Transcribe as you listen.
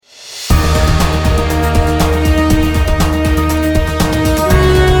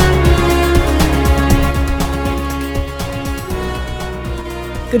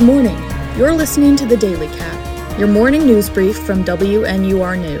Good morning. You're listening to The Daily Cat, your morning news brief from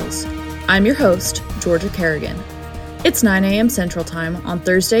WNUR News. I'm your host, Georgia Kerrigan. It's 9 a.m. Central Time on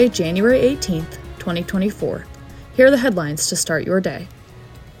Thursday, January 18th, 2024. Here are the headlines to start your day.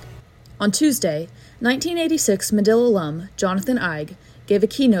 On Tuesday, 1986 Medill alum Jonathon Eig gave a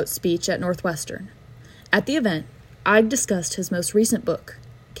keynote speech at Northwestern. At the event, Eig discussed his most recent book,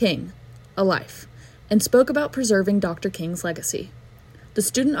 King, A Life, and spoke about preserving Dr. King's legacy. The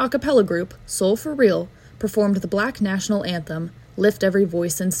student a cappella group, Soul for Real, performed the Black national anthem, Lift Every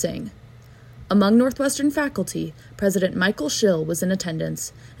Voice and Sing. Among Northwestern faculty, President Michael Schill was in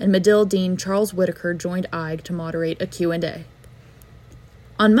attendance, and Medill Dean Charles Whitaker joined Eig to moderate a Q&A.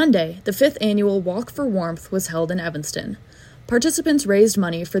 On Monday, the 5th annual Walk for Warmth was held in Evanston. Participants raised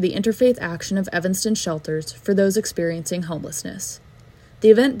money for the interfaith action of Evanston shelters for those experiencing homelessness. The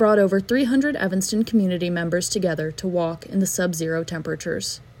event brought over 300 Evanston community members together to walk in the sub-zero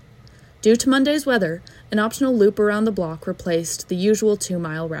temperatures. Due to Monday's weather, an optional loop around the block replaced the usual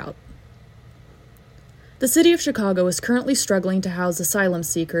 2-mile route. The city of Chicago is currently struggling to house asylum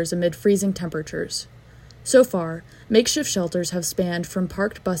seekers amid freezing temperatures. So far, makeshift shelters have spanned from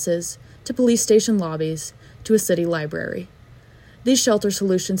parked buses to police station lobbies to a city library. These shelter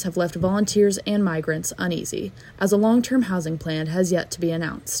solutions have left volunteers and migrants uneasy, as a long-term housing plan has yet to be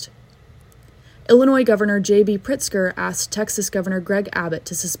announced. Illinois Governor J.B. Pritzker asked Texas Governor Greg Abbott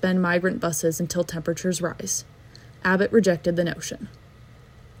to suspend migrant buses until temperatures rise. Abbott rejected the notion.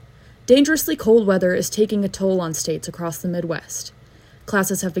 Dangerously cold weather is taking a toll on states across the Midwest.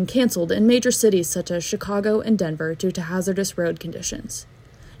 Classes have been canceled in major cities such as Chicago and Denver due to hazardous road conditions.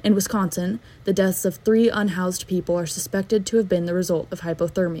 In Wisconsin, the deaths of 3 unhoused people are suspected to have been the result of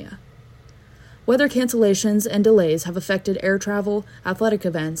hypothermia. Weather cancellations and delays have affected air travel, athletic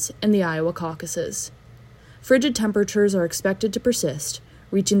events, and the Iowa caucuses. Frigid temperatures are expected to persist,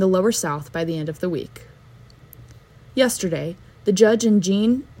 reaching the lower South by the end of the week. Yesterday, the judge in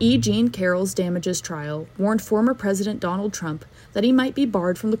Jean Carroll's damages trial warned former President Donald Trump that he might be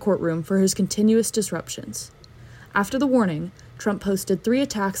barred from the courtroom for his continuous disruptions. After the warning, Trump posted 3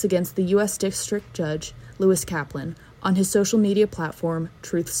 attacks against the U.S. District Judge, Lewis Kaplan, on his social media platform,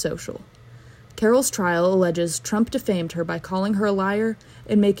 Truth Social. Carroll's trial alleges Trump defamed her by calling her a liar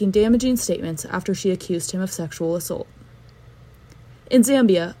and making damaging statements after she accused him of sexual assault. In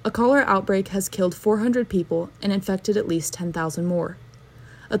Zambia, a cholera outbreak has killed 400 people and infected at least 10,000 more.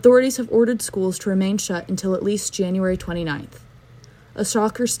 Authorities have ordered schools to remain shut until at least January 29th. A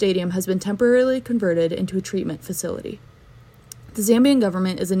soccer stadium has been temporarily converted into a treatment facility. The Zambian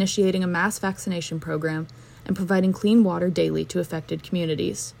government is initiating a mass vaccination program and providing clean water daily to affected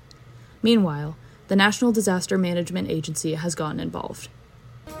communities. Meanwhile, the National Disaster Management Agency has gotten involved.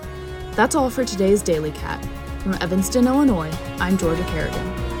 That's all for today's Daily Cat. From Evanston, Illinois, I'm Georgia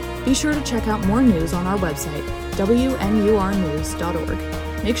Kerrigan. Be sure to check out more news on our website, WNURnews.org.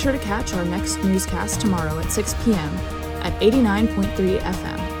 Make sure to catch our next newscast tomorrow at 6 p.m. at 89.3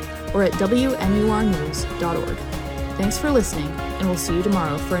 FM or at WNURnews.org. Thanks for listening, and we'll see you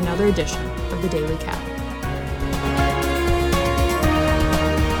tomorrow for another edition of The Daily Cat.